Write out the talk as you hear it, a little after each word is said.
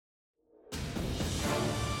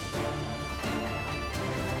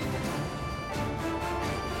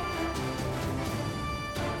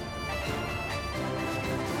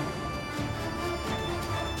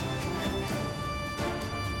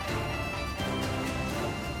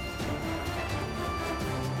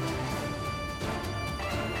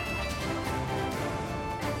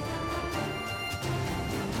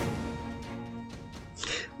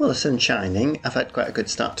Well, the sun's shining. I've had quite a good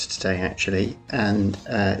start to today, actually, and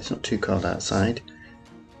it's not too cold outside.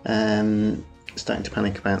 Starting to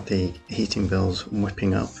panic about the heating bills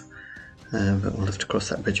whipping up, but we'll have to cross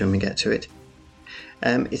that bridge when we get to it.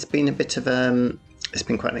 It's been a bit of it's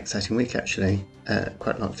been quite an exciting week, actually.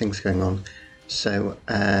 Quite a lot of things going on. So,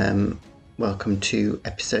 welcome to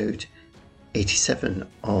episode 87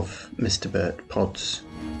 of Mr. Burt Pods.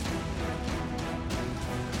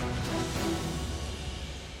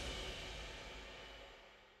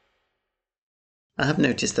 I have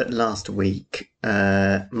noticed that last week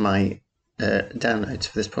my downloads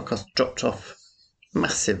for this podcast dropped off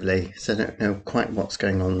massively, so I don't know quite what's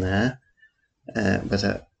going on there,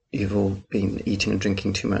 whether you've all been eating and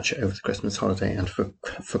drinking too much over the Christmas holiday and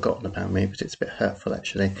forgotten about me, but it's a bit hurtful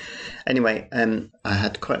actually. Anyway, I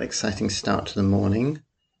had quite an exciting start to the morning.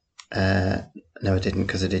 No, I didn't,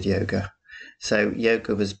 because I did yoga. So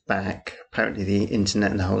yoga was back. Apparently the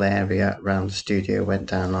internet in the whole area around the studio went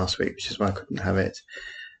down last week, which is why I couldn't have it.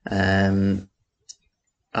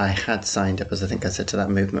 I had signed up, as I think I said, to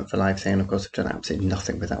that Movement for Life thing, and of course I've done absolutely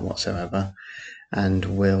nothing with that whatsoever, and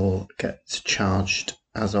will get charged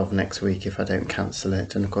as of next week if I don't cancel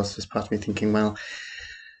it. And of course there's part of me thinking, well,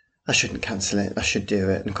 I shouldn't cancel it, I should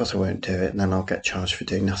do it, and of course I won't do it, and then I'll get charged for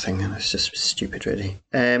doing nothing, and it's just stupid really.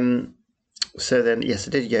 So then, yes,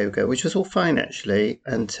 I did yoga, which was all fine, actually,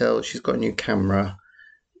 until she's got a new camera,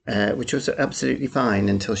 which was absolutely fine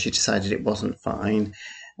until she decided it wasn't fine.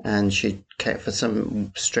 And she, for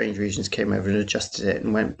some strange reasons, came over and adjusted it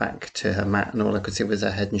and went back to her mat, and all I could see was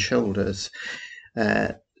her head and shoulders.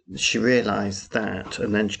 She realised that,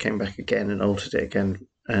 and then she came back again and altered it again,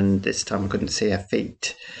 and this time I couldn't see her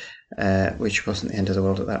feet, which wasn't the end of the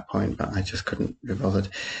world at that point, but I just couldn't be bothered.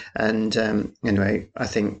 And anyway, I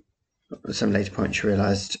think at some later point she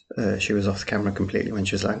realised she was off the camera completely when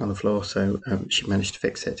she was lying on the floor, so she managed to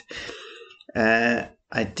fix it.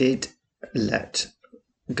 I did let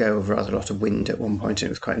go of rather a lot of wind at one point, and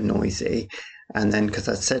it was quite noisy, and then because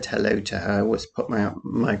I'd said hello to her, I always put my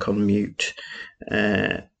mic on mute.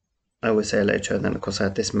 I always say hello to her, and then of course I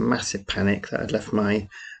had this massive panic that I'd left my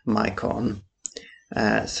mic on,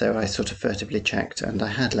 so I sort of furtively checked, and I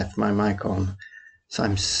had left my mic on. So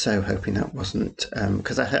I'm so hoping that wasn't,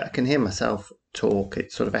 because I can hear myself talk.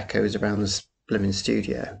 It sort of echoes around the blooming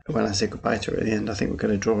studio. When I say goodbye to her at the end, I think we're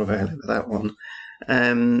going to draw a veil over that one.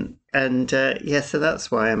 So that's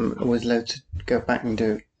why I'm always loath to go back and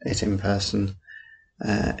do it in person.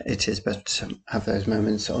 It is better to have those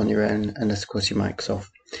moments on your own, unless of course your mic's off.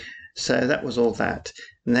 So that was all that.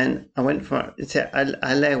 And then I went for,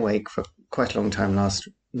 I lay awake for quite a long time last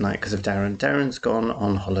night because of Darren. Darren's gone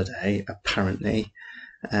on holiday, apparently,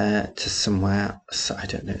 to somewhere, I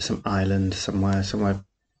don't know, some island somewhere,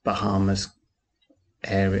 Bahamas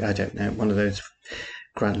area, I don't know, one of those,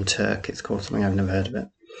 Grand Turk it's called, something, I've never heard of it.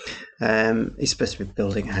 He's supposed to be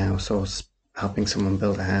building a house or helping someone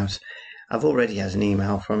build a house. I've already had an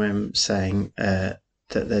email from him saying that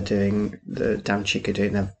they're doing, the Down Cheek are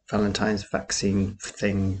doing their Valentine's vaccine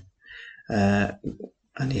thing,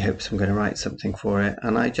 and he hopes I'm going to write something for it.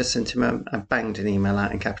 And I just sent him I banged an email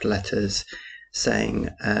out in capital letters saying,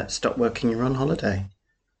 stop working, you're on holiday.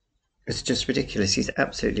 It's just ridiculous. He's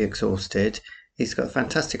absolutely exhausted. He's got a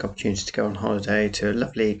fantastic opportunity to go on holiday to a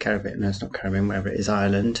lovely Caribbean, no, it's not Caribbean, wherever it is,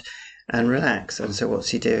 island, and relax. And so what's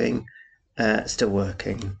he doing? Still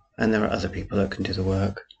working. And there are other people that can do the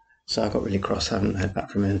work. So I got really cross. I haven't heard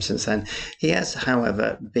back from him since then. He has,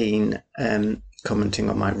 however, been commenting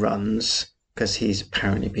on my runs, because he's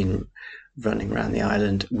apparently been running around the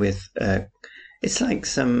island with, it's like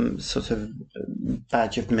some sort of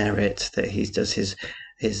badge of merit that he does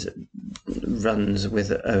his runs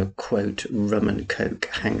with a, quote, rum and coke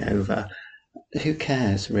hangover. Who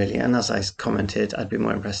cares, really? And as I commented, I'd be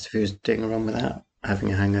more impressed if he was doing a run without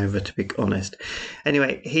having a hangover, to be honest.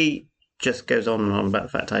 Anyway, he just goes on and on about the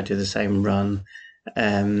fact I do the same run,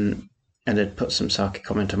 and had put some sarky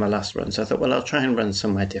comment on my last run. So I thought, well, I'll try and run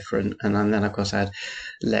somewhere different. And then, of course, I had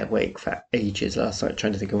lay awake for ages last night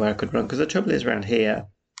trying to think of where I could run. Because the trouble is, around here,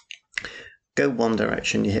 go one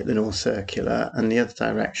direction, you hit the North Circular, and the other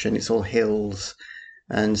direction, it's all hills.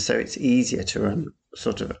 And so it's easier to run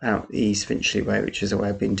sort of out the East Finchley way, which is the way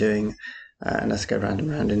I've been doing. And let's go round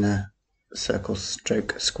and round in a circle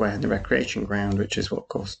stroke square in the recreation ground, which is what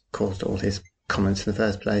caused all his comments in the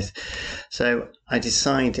first place. So I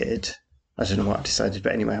decided, I don't know what I decided,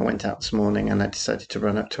 but anyway, I went out this morning and I decided to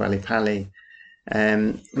run up to Ali Pali.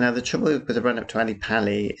 Now, the trouble with the run up to Ali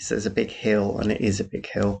Pali is there's a big hill, and it is a big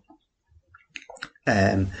hill,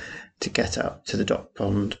 to get up to the dock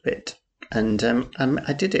pond bit. And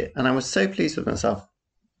I did it, and I was so pleased with myself.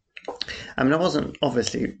 I mean,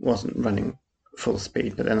 obviously wasn't running full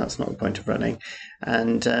speed, but then that's not the point of running.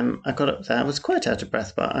 And I got up there. I was quite out of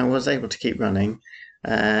breath, but I was able to keep running,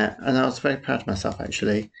 and I was very proud of myself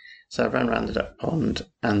actually. So I ran around the duck pond,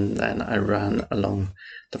 and then I ran along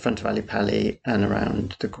the front of Ali Pali and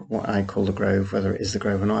around what I call the Grove, whether it is the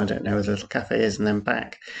Grove or not, I don't know where the little cafe is, and then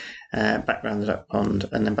back around the duck pond,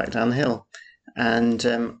 and then back down the hill, and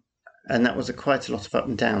that was quite a lot of up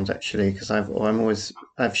and downs actually, because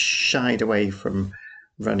I've shied away from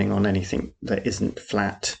running on anything that isn't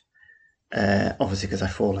flat, obviously because I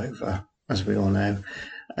fall over, as we all know,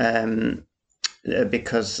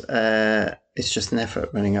 because it's just an effort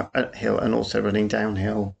running uphill and also running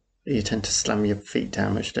downhill. You tend to slam your feet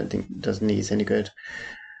down, which I don't think does knees any good.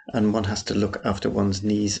 And one has to look after one's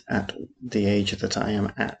knees at the age that I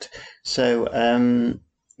am at. So,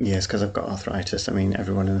 yes, because I've got arthritis. I mean,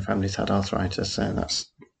 everyone in the family's had arthritis, so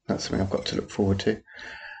that's something I've got to look forward to.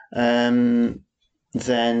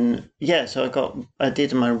 So I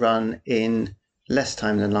did my run in less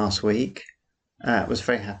time than last week. I was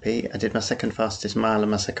very happy. I did my second fastest mile and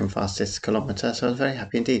my second fastest kilometre, so I was very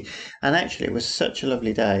happy indeed. And actually, it was such a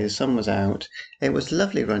lovely day. The sun was out. It was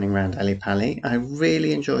lovely running around Ali Pali. I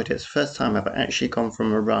really enjoyed it. It's the first time I've actually gone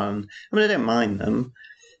from a run. I mean, I don't mind them,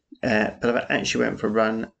 but I actually went for a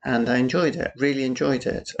run and I enjoyed it, really enjoyed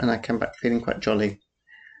it. And I came back feeling quite jolly.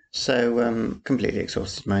 So, completely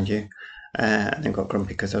exhausted, mind you. And then got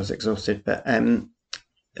grumpy because I was exhausted. But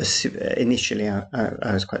initially,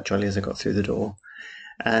 I was quite jolly as I got through the door.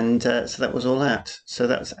 And so that was all that. So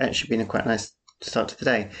that's actually been a quite nice start to the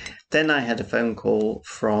day. Then I had a phone call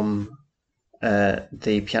from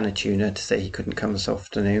the piano tuner to say he couldn't come this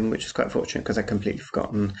afternoon, which was quite fortunate because I'd completely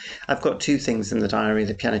forgotten. I've got two things in the diary.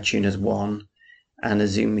 The piano tuner's one and a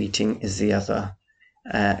Zoom meeting is the other.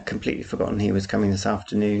 Completely forgotten he was coming this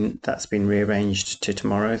afternoon. That's been rearranged to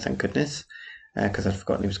tomorrow, thank goodness, because I'd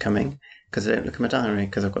forgotten he was coming, because I don't look at my diary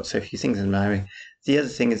because I've got so few things in my diary. The other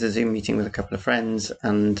thing is a Zoom meeting with a couple of friends,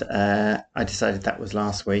 and I decided that was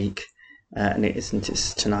last week, and it isn't,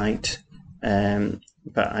 it's tonight. But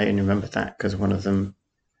I only remembered that because one of them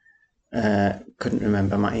couldn't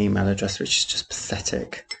remember my email address, which is just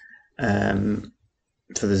pathetic, for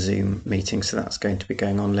the Zoom meeting. So that's going to be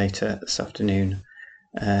going on later this afternoon.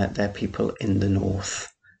 They're people in the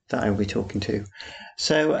north that I will be talking to.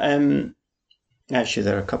 So actually,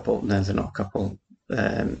 they're a couple. No, they're not a couple.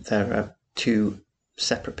 There are two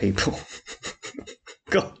separate people.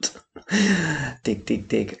 God.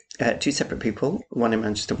 Dig. Two separate people, one in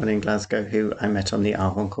Manchester, one in Glasgow, who I met on the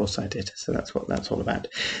R1 course I did. So that's what that's all about.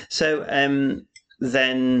 So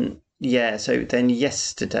then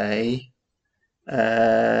yesterday,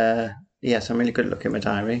 yes, I'm really good at looking at my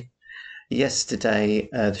diary. Yesterday,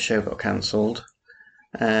 the show got cancelled,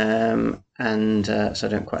 and so I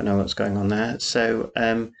don't quite know what's going on there. So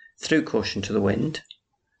threw caution to the wind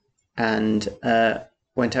and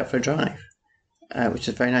went out for a drive, which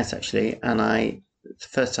was very nice actually. And the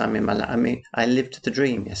first time in my life, I mean, I lived the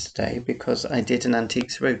dream yesterday because I did an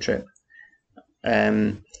antiques road trip.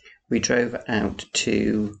 We drove out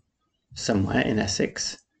to somewhere in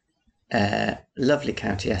Essex, lovely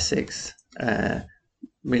county Essex,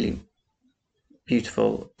 really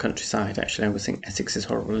beautiful countryside actually. I always think Essex is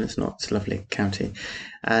horrible, and it's not. It's a lovely county,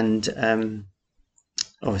 and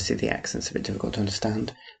obviously the accent's a bit difficult to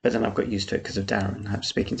understand, but then I've got used to it because of Darren. I'm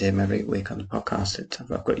speaking to him every week on the podcast.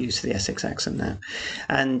 I've got used to the Essex accent now.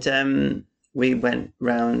 And we went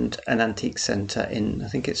round an antique centre in, I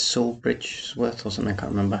think it's Sawbridgeworth or something, I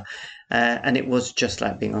can't remember. And it was just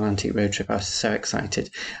like being on an antique road trip. I was so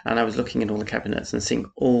excited. And I was looking at all the cabinets and seeing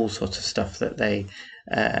all sorts of stuff that they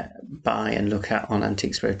buy and look at on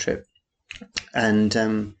Antiques Road Trip.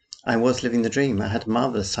 And I was living the dream. I had a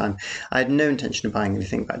marvellous time. I had no intention of buying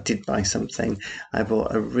anything, but I did buy something. I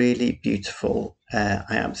bought a really beautiful, I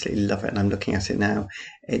absolutely love it, and I'm looking at it now.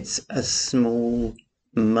 It's a small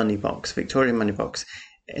money box, Victorian money box,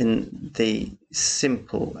 in the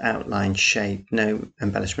simple outline shape, no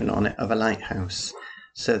embellishment on it, of a lighthouse.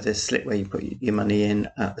 So the slit where you put your money in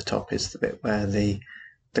at the top is the bit where the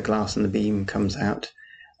glass and the beam comes out.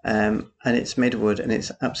 And it's made of wood and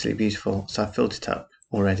it's absolutely beautiful. So I filled it up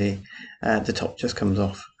already. The top just comes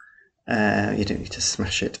off. You don't need to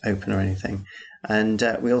smash it open or anything. And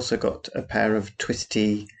we also got a pair of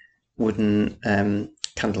twisty wooden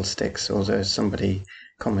candlesticks, although somebody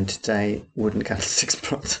commented today, wooden candlesticks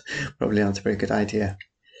probably aren't a very good idea.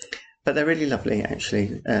 But they're really lovely,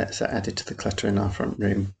 actually, so added to the clutter in our front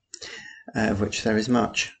room, of which there is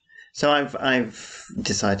much. So I've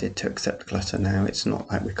decided to accept the clutter now. It's not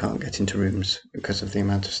like we can't get into rooms because of the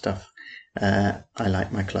amount of stuff I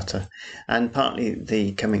like my clutter. And partly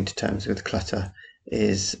the coming to terms with clutter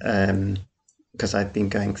is because I've been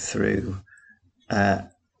going through.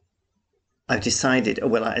 I've decided,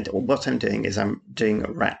 what I'm doing is I'm doing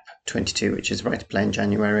RAP 22, which is Write to Play in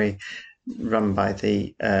January, run by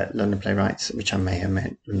the London Playwrights, which I may have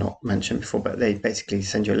not mentioned before, but they basically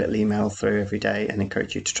send you a little email through every day and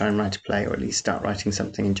encourage you to try and write a play, or at least start writing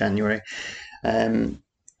something in January. It's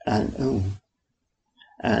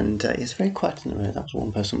very quiet in the road. That was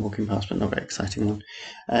one person walking past, but not a very exciting one.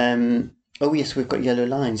 Oh yes, we've got yellow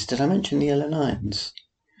lines. Did I mention the yellow lines?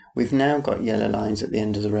 We've now got yellow lines at the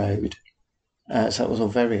end of the road. So that was all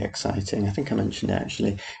very exciting. I think I mentioned it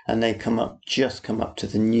actually. And they come up to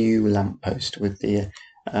the new lamppost with the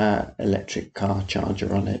electric car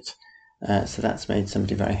charger on it. So that's made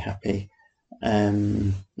somebody very happy.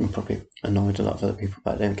 And probably annoyed a lot of other people,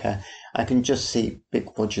 but I don't care. I can just see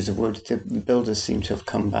big wodges of wood. The builders seem to have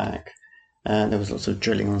come back. There was lots of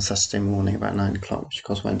drilling on Saturday morning about 9 o'clock, which of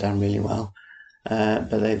course went down really well. But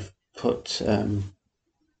they've put... in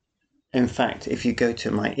fact, if you go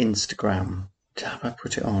to my Instagram, have I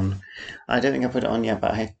put it on? I don't think I put it on yet,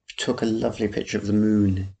 but I took a lovely picture of the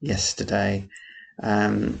moon yesterday,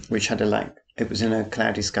 which had it was in a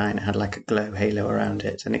cloudy sky and it had like a glow halo around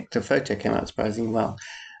it. And the photo came out surprisingly well.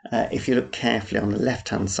 If you look carefully on the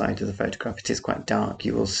left-hand side of the photograph, it is quite dark.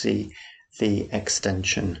 You will see the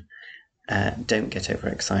extension. Don't get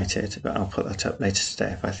overexcited, but I'll put that up later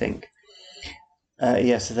today if I think.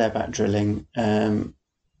 So they're back drilling.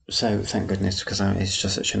 So thank goodness, because it's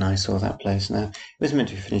just such an eyesore, that place now. It was meant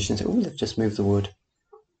to be finished in... Oh, they've just moved the wood.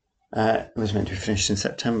 It was meant to be finished in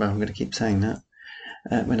September. I'm going to keep saying that.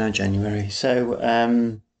 We're now January. So,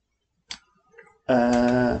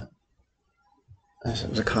 it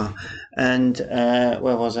was a car. And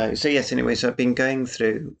where was I? So yes, anyway, so I've been going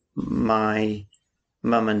through my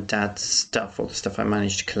mum and dad's stuff, all the stuff I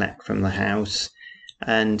managed to collect from the house.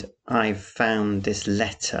 And I found this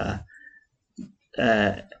letter...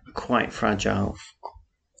 quite fragile.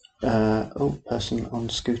 Person on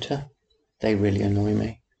scooter. They really annoy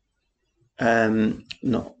me.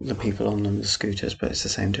 Not the people on the scooters, but it's the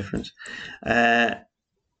same difference. And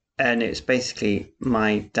it's basically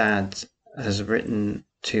my dad has written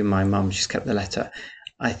to my mum. She's kept the letter.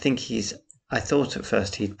 I thought at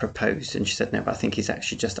first he'd proposed and she said no, but I think he's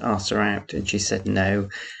actually just asked her out and she said no.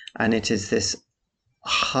 And it is this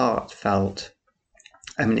heartfelt...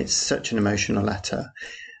 it's such an emotional letter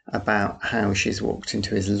about how she's walked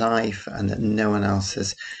into his life and that no one else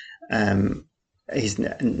has. He's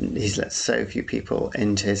let so few people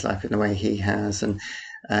into his life in the way he has, and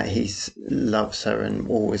he loves her and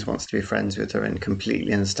always wants to be friends with her and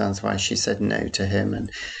completely understands why she said no to him.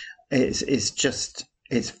 And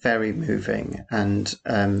it's very moving. And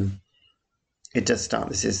it does start.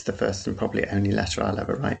 This is the first and probably only letter I'll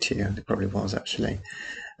ever write to you, and it probably was actually.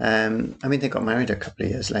 They got married a couple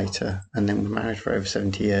of years later and then were married for over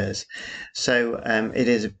 70 years. So it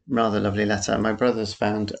is a rather lovely letter. My brother's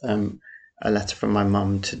found a letter from my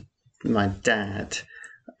mum to my dad,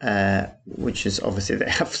 which is obviously they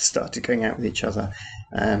have started going out with each other.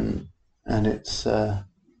 And it's a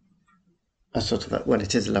sort of,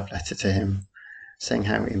 it is a love letter to him, saying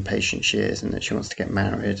how impatient she is and that she wants to get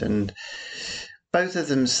married. And both of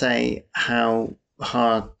them say how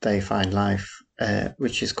hard they find life,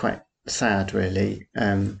 which is quite sad, really.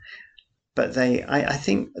 But I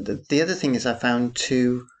think the other thing is I found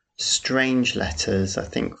two strange letters, I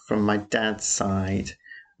think, from my dad's side,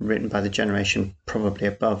 written by the generation probably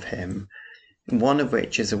above him. One of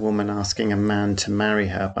which is a woman asking a man to marry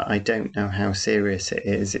her, but I don't know how serious it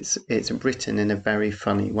is. It's written in a very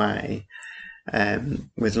funny way,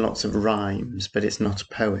 with lots of rhymes, but it's not a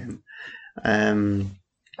poem.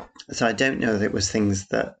 So I don't know that it was things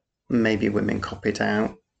that maybe women copied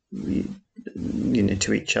out,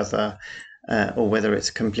 to each other, or whether it's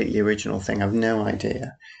a completely original thing. I've no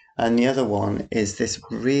idea. And the other one is this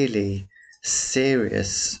really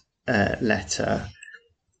serious letter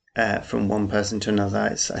from one person to another.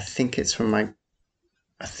 I think it's from my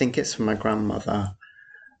grandmother,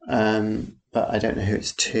 but I don't know who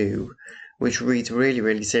it's to. Which reads really,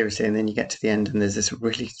 really seriously, and then you get to the end, and there's this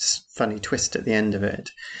really funny twist at the end of it.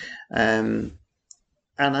 And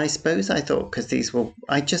I suppose I thought, because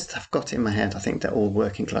I've got it in my head, I think that all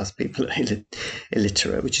working class people are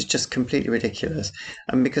illiterate, which is just completely ridiculous.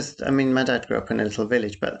 And because, my dad grew up in a little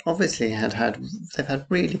village, but obviously they've had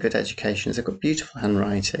really good educations, they've got beautiful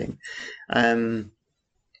handwriting.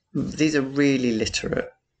 These are really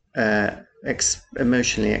literate,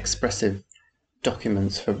 emotionally expressive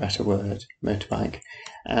documents, for a better word, motorbike.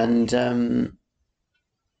 And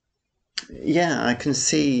yeah, I can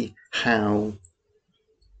see how,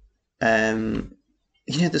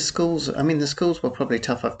 the schools. I mean, the schools were probably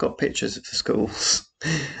tough. I've got pictures of the schools.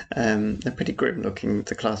 They're pretty grim looking,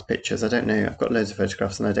 the class pictures. I don't know. I've got loads of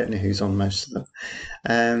photographs, and I don't know who's on most of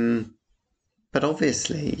them. But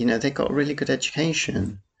obviously, they got a really good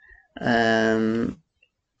education. Well,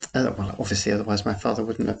 obviously, otherwise my father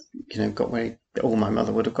wouldn't have, got where or my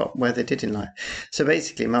mother would have got where they did in life. So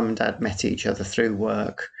basically, mum and dad met each other through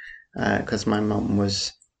work because my mum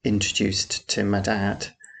was introduced to my dad,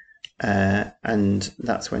 and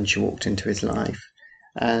that's when she walked into his life.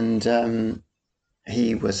 And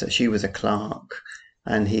she was a clerk,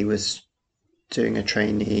 and he was doing a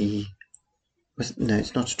trainee. No,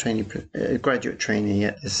 it's not a trainee, a graduate trainee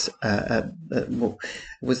at this. It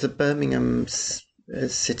was the Birmingham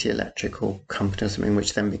City Electrical Company or something,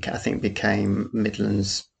 which then became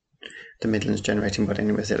Midlands, the Midlands Generating Body.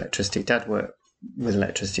 Anyway, was electricity. Dad worked with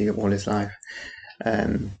electricity all his life,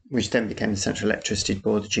 which then became the Central Electricity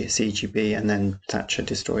Board, the CGB, and then Thatcher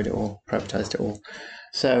destroyed it all, privatised it all.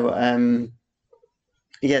 So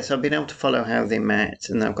so I've been able to follow how they met,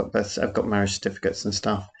 and I've got marriage certificates and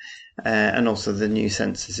stuff, and also the new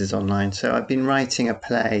census is online. So I've been writing a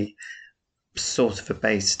play sort of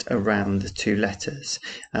based around the two letters,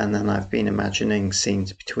 and then I've been imagining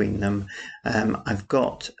scenes between them. I've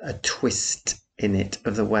got a twist in it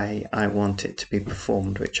of the way I want it to be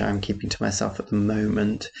performed, which I'm keeping to myself at the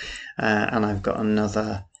moment, and I've got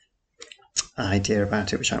another idea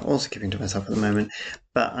about it, which I'm also keeping to myself at the moment,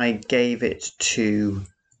 but I gave it to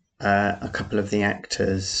a couple of the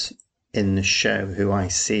actors in the show who I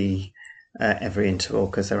see every interval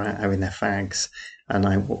because they're out having their fags, and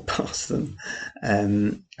I walk past them,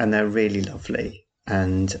 and they're really lovely,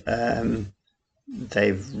 and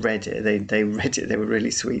they've read it. They read it. They were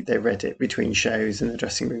really sweet. They read it between shows in the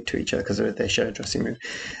dressing room to each other because they share a dressing room,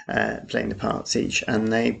 playing the parts each,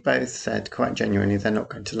 and they both said quite genuinely, they're not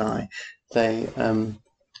going to lie, they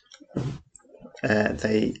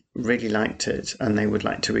really liked it, and they would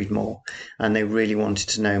like to read more, and they really wanted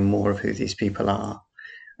to know more of who these people are,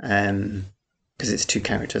 because it's two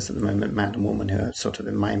characters at the moment, man and woman, who are sort of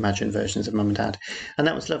in my imagined versions of mum and dad, and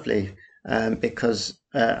that was lovely, because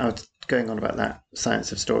I was going on about that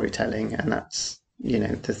science of storytelling, and that's,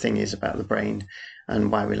 the thing is about the brain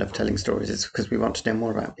and why we love telling stories is because we want to know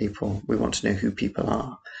more about people. We want to know who people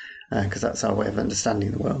are, because that's our way of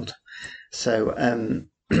understanding the world. So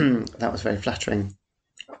that was very flattering.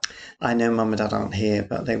 I know mum and dad aren't here,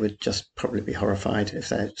 but they would just probably be horrified if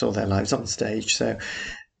they saw their lives on stage. So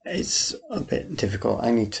it's a bit difficult.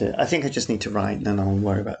 I think I just need to write, and then I'll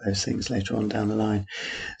worry about those things later on down the line.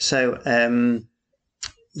 So,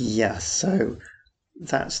 so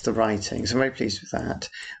that's the writing. So I'm very pleased with that.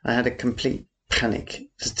 I had a complete panic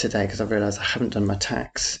today because I realised I haven't done my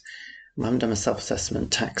tax. I haven't done my self-assessment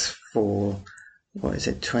tax for,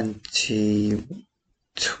 2020 to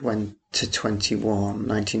 21,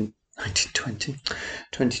 2020 to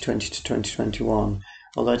 2021.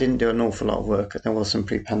 Although I didn't do an awful lot of work, there was some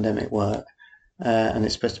pre-pandemic work, and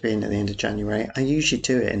it's supposed to be in at the end of January. I usually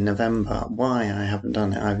do it in November. Why I haven't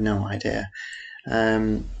done it, I have no idea.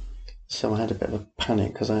 So I had a bit of a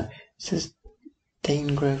panic because it says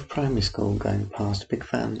Danegrove Primary School going past. Big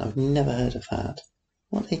fan. I've never heard of that.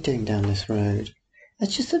 What are they doing down this road?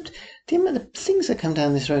 It's just the amount of things that come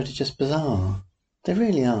down this road are just bizarre. They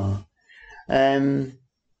really are. So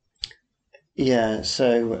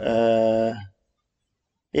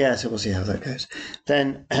we'll see how that goes.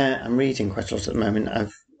 Then I'm reading quite a lot at the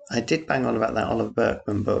moment. I did bang on about that Oliver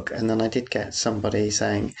Burkeman book, and then I did get somebody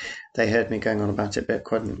saying they heard me going on about it, but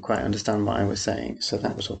couldn't quite understand what I was saying. So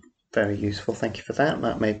that was all very useful. Thank you for that.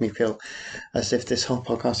 That made me feel as if this whole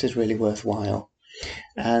podcast is really worthwhile.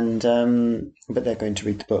 And but they're going to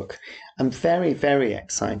read the book. I'm very, very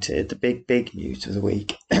excited. The big news of the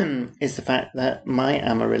week is the fact that my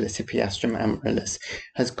Amaryllis hippeastrum amaryllis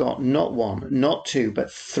has got not one, not two,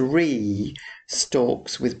 but three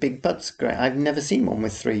stalks with big buds. Great. I've never seen one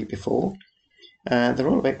with three before. They're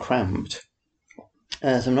all a bit cramped.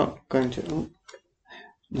 So I'm not going to... Oh,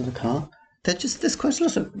 another car. There's quite a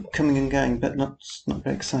lot of coming and going, but not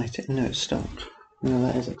very exciting. No, it stopped. No,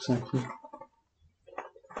 that is exciting.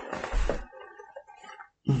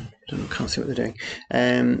 Can't see what they're doing.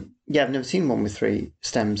 I've never seen one with three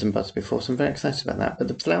stems and buds before, so I'm very excited about that. But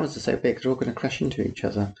the flowers are so big, they're all going to crash into each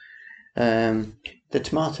other. The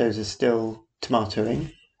tomatoes are still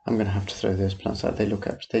tomatoing. I'm going to have to throw those plants out. They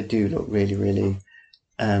do look really, really...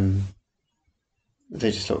 they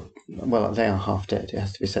just look... Well, they are half dead, it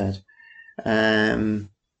has to be said. And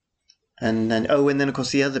then, of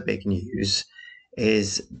course, the other big news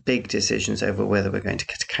is big decisions over whether we're going to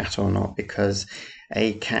get a cat or not, because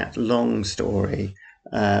a cat, long story,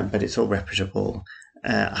 but it's all reputable.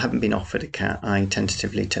 I haven't been offered a cat. I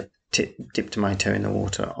tentatively dipped my toe in the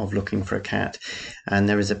water of looking for a cat, and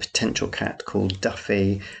there is a potential cat called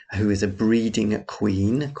Duffy, who is a breeding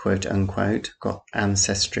queen, quote unquote, got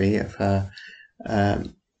ancestry of her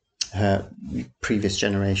previous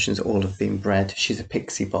generations, all have been bred. She's a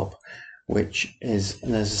pixie bob, which is,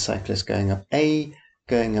 and there's a cyclist going up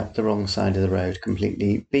the wrong side of the road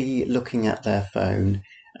completely, B, looking at their phone,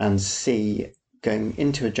 and C, going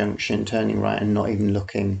into a junction, turning right and not even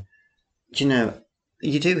looking. Do you know,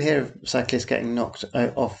 you do hear of cyclists getting knocked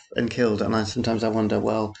off and killed, and sometimes I wonder,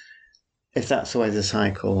 well, if that's the way the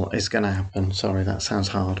cycle is going to happen. Sorry, that sounds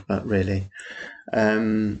hard, but really.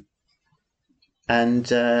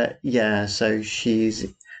 So she's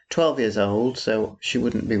 12 years old, so she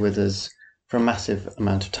wouldn't be with us for a massive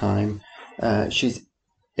amount of time. She's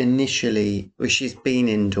been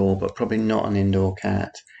indoor, but probably not an indoor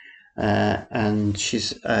cat. And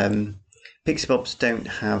she's, pixie bobs don't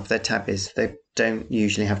have their tabbies. They don't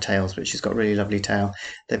usually have tails, but she's got a really lovely tail.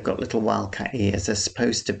 They've got little wildcat ears. They're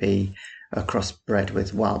supposed to be a crossbred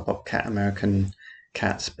with wild bobcat American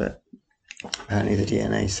cats, but apparently the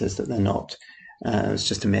DNA says that they're not. It's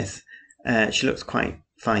just a myth. She looks quite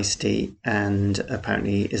feisty and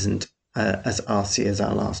apparently isn't as arsey as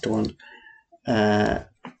our last one, the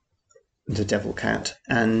devil cat.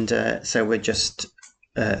 And so we're just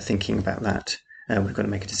thinking about that. We've got to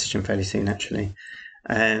make a decision fairly soon, actually.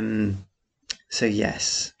 So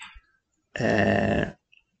yes, it's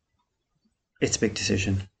a big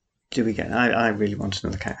decision. Do we get? I really want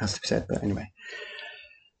another cat, has to be said. But anyway.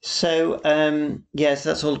 So, so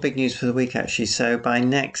that's all the big news for the week, actually. So by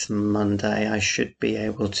next Monday, I should be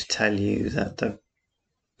able to tell you that the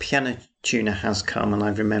piano tuner has come, and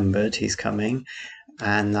I've remembered he's coming,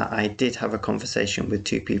 and that I did have a conversation with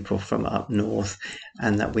 2 people from up north,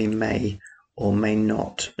 and that we may or may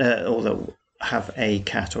not, although have a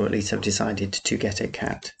cat, or at least have decided to get a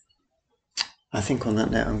cat. I think on that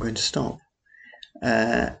note, I'm going to stop.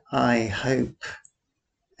 I hope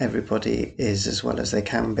everybody is as well as they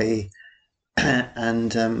can be,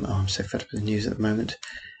 and I'm so fed up with the news at the moment,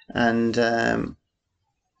 and I'm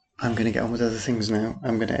going to get on with other things now.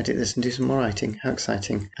 I'm going to edit this and do some more writing. How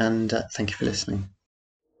exciting. And thank you for listening.